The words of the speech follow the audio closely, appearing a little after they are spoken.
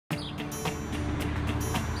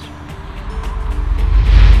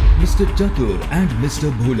Mr. Chatur and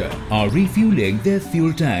Mr. Bhola are refueling their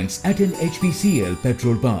fuel tanks at an HPCL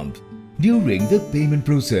petrol pump. During the payment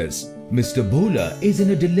process, Mr. Bhola is in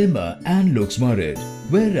a dilemma and looks worried,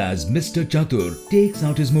 whereas Mr. Chatur takes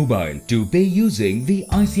out his mobile to pay using the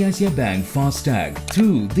ICICI Bank Fastag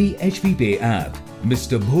through the HPPay app.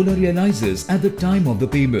 Mr. Bhola realizes at the time of the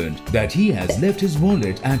payment that he has left his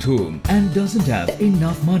wallet at home and doesn't have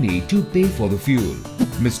enough money to pay for the fuel.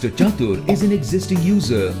 Mr. Chatur is an existing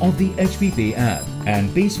user of the HPPay app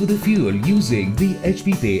and pays for the fuel using the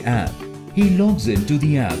HPPay app. He logs into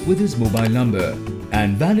the app with his mobile number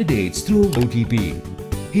and validates through OTP.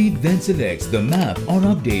 He then selects the map or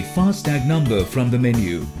update Fastag number from the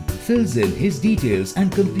menu, fills in his details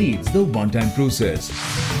and completes the one-time process.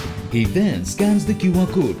 He then scans the QR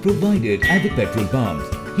code provided at the petrol pump.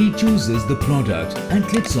 He chooses the product and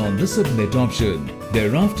clicks on the submit option.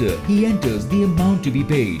 Thereafter, he enters the amount to be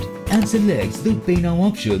paid and selects the Pay Now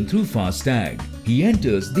option through Fastag. He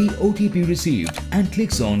enters the OTP received and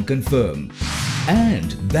clicks on confirm.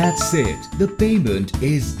 And that's it. The payment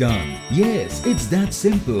is done. Yes, it's that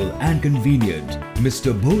simple and convenient.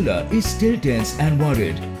 Mr. Bhola is still tense and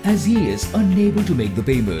worried as he is unable to make the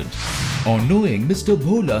payment. On knowing Mr.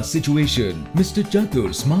 Bhola's situation, Mr.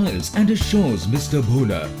 Chatur smiles and assures Mr.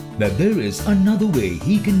 Bhola that there is another way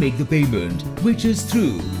he can make the payment, which is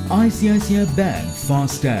through ICICI Bank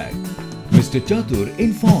Fastag. Mr. Chatur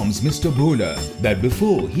informs Mr. Bhola that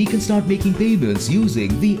before he can start making payments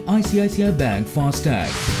using the ICICI Bank Fastag,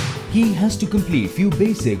 he has to complete few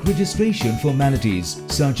basic registration formalities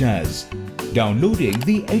such as downloading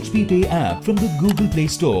the HPPay app from the Google Play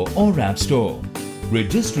Store or App Store,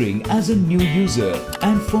 registering as a new user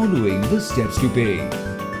and following the steps to pay.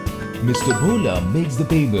 Mr. Bhola makes the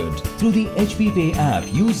payment through the HPPay app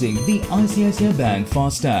using the ICICI Bank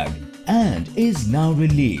Fastag and is now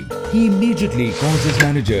relieved. He immediately calls his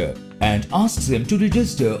manager and asks him to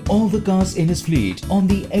register all the cars in his fleet on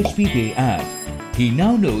the HPPay app. He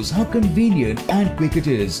now knows how convenient and quick it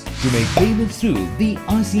is to make payments through the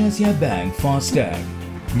ICICI Bank Fastag.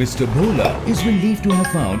 Mr. Bhola is relieved to have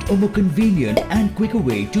found a more convenient and quicker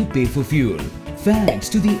way to pay for fuel, thanks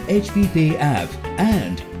to the HPPay app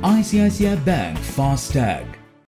and ICICI Bank Fastag.